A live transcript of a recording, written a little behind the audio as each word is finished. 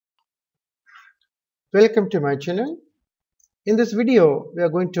Welcome to my channel. In this video, we are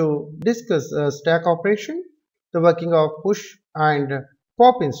going to discuss a stack operation, the working of push and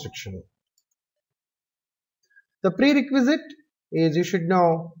pop instruction. The prerequisite is you should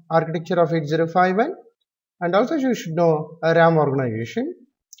know architecture of 8051 and also you should know a RAM organization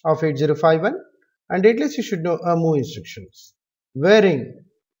of 8051 and at least you should know a move instructions. Wherein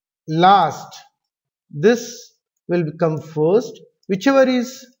last this will become first, whichever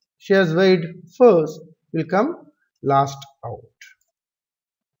is she has weighed first will come last out.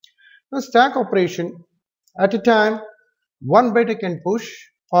 Now stack operation, at a time 1 byte I can push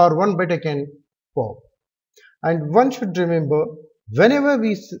or 1 byte I can pop, and one should remember whenever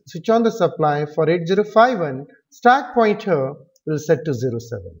we switch on the supply for 8051, stack pointer will set to 07.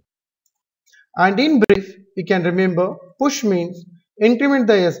 And in brief, you can remember push means increment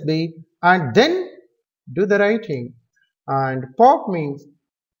the SB and then do the writing, and pop means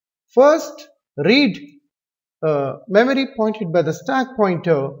first read memory pointed by the stack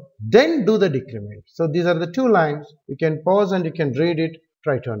pointer, then do the decrement. So these are the two lines. You can pause and you can read it,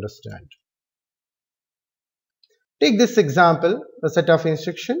 try to understand. Take this example, a set of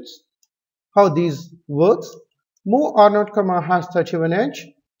instructions, how these works. Move R0 comma hash 31 edge,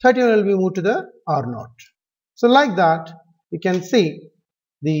 31 will be moved to the R0. So like that, you can see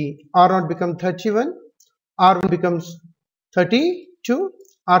the R0 becomes 31, R1 becomes 32,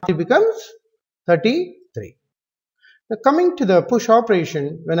 R3 becomes 33. Now coming to the push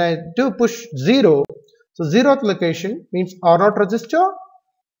operation, when I do push 0, so 0th location means R0 register,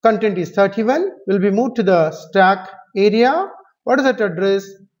 content is 31, will be moved to the stack area. What is that address?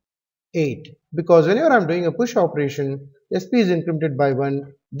 8. Because whenever I am doing a push operation, SP is incremented by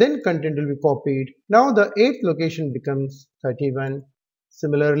 1, then content will be copied. Now the 8th location becomes 31.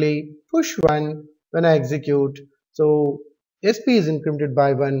 Similarly, push 1, when I execute, so SP is incremented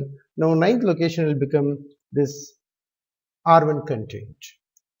by 1. Now 9th location will become this R1 content.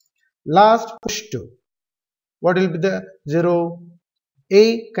 Last push 2. What will be the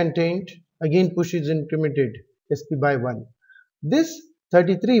 0A content? Again push is incremented SP by 1. This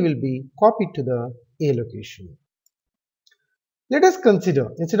 33 will be copied to the A location. Let us consider,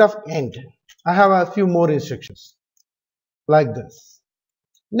 instead of AND, I have a few more instructions like this.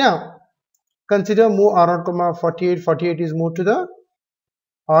 Now consider move R0, 48, 48 is moved to the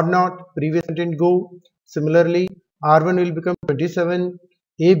R0, previous content go. Similarly, R1 will become 27,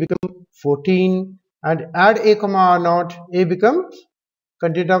 A become 14, and add A comma R0, A becomes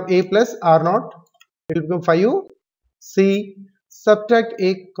content of A plus R0, it will become 5, C, subtract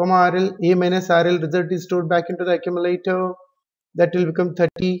A comma RL, A minus RL, result is stored back into the accumulator, that will become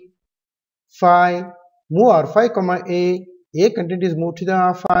 35, move R5 comma A content is moved to the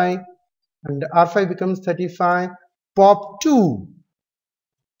R5, and R5 becomes 35, pop 2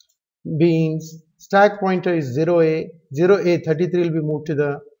 means stack pointer is 0A, 0A 33 will be moved to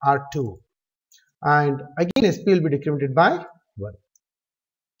the R2, and again SP will be decremented by 1.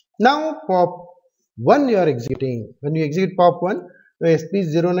 Now pop 1 you are executing. When you execute pop 1, your SP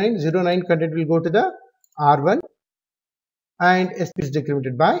is 09, 09 content will go to the R1 and SP is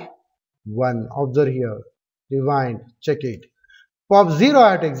decremented by 1. Observe here, rewind, check it. Pop 0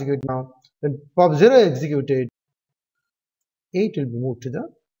 I have to execute now. When pop 0 is executed, 8 will be moved to the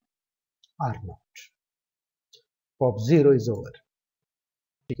R0. Pop 0 is over.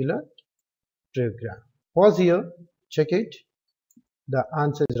 Particular program. Pause here, check it. The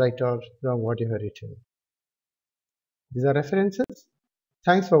answer is right or wrong what you have written. These are references.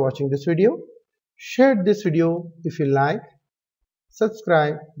 Thanks for watching this video. Share this video if you like.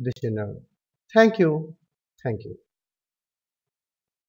 Subscribe this channel. Thank you. Thank you.